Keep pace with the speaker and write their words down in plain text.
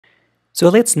So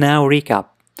let's now recap.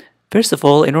 First of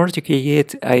all, in order to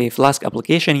create a Flask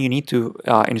application, you need to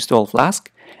install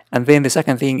Flask. And then the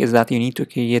second thing is that you need to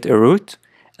create a root.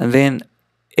 And then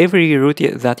every root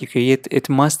that you create, it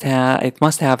must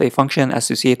have a function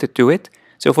associated to it.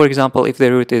 So for example, if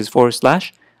the root is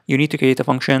 /, you need to create a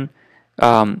function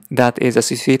that is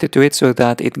associated to it so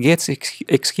that it gets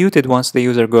executed once the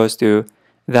user goes to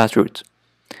that root.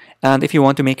 And if you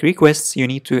want to make requests, you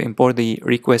need to import the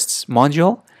requests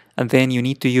module, and then you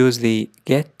need to use the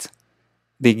get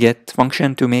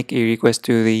function to make a request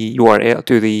to the URL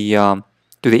to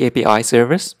the API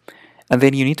service, and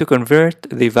then you need to convert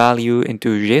the value into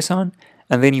JSON,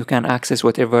 and then you can access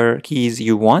whatever keys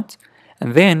you want.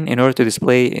 And then in order to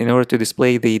display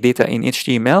the data in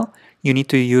HTML, you need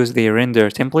to use the render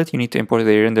template. You need to import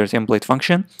the render template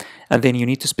function, and then you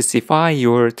need to specify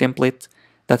your template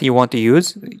that you want to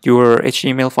use, your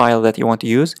HTML file that you want to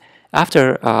use,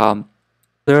 after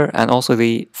and also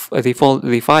the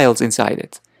files inside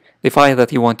it, the file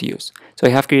that you want to use. So I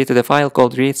have created a file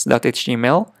called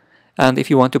rates.html, and if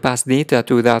you want to pass data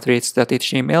to that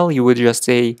rates.html, you would just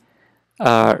say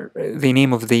the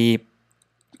name of the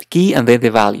key and then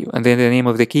the value, and then the name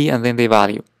of the key and then the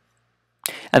value.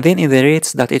 And then in the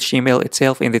rates.html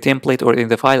itself, in the template or in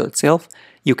the file itself,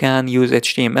 you can use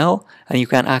HTML and you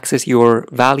can access your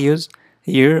values.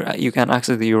 Here you can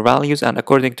access your values, and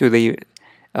according to the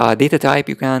data type,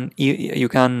 you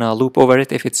can loop over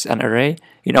it if it's an array.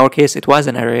 In our case, it was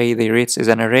an array. The rates is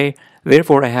an array,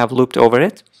 therefore I have looped over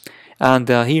it. And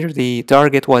here the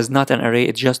target was not an array;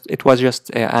 it was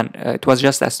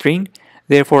just a string.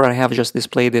 Therefore, I have just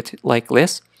displayed it like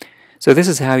this. So this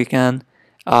is how you can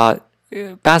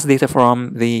pass data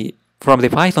from the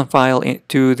Python file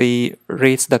to the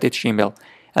rates.html.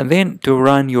 And then to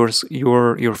run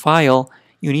your file,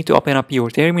 you need to open up your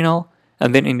terminal,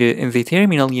 and then in the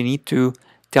terminal you need to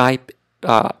type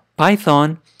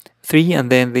Python 3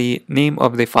 and then the name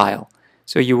of the file.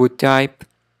 So you would type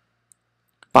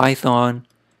Python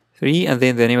 3 and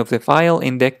then the name of the file,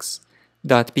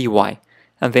 index.py,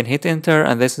 and then hit enter,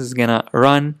 and this is gonna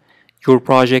run your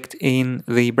project in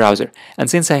the browser. And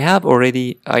since I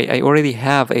already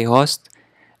have a host,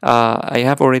 I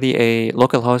have already a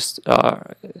local host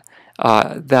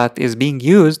that is being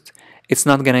used, it's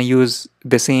not gonna use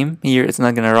the same here. It's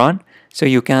not gonna run. So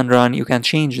you can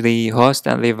change the host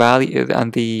and the value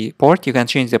and the port. You can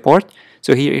change the port.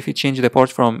 So here, if you change the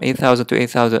port from 8000 to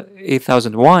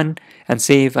 8001 and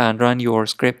save and run your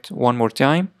script one more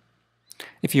time,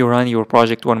 if you run your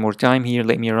project one more time, here,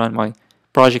 let me run my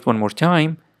project one more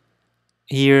time.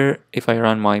 Here, if I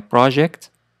run my project,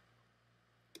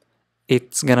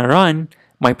 it's gonna run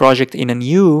my project in a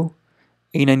new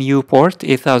port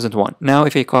 8001. Now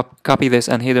if I copy this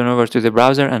and head on over to the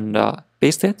browser and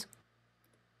paste it,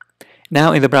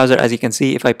 now in the browser, as you can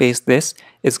see, if I paste this,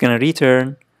 it's gonna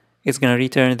return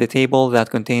the table that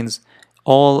contains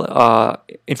all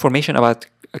information about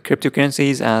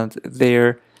cryptocurrencies and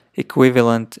their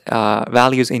equivalent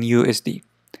values in USD.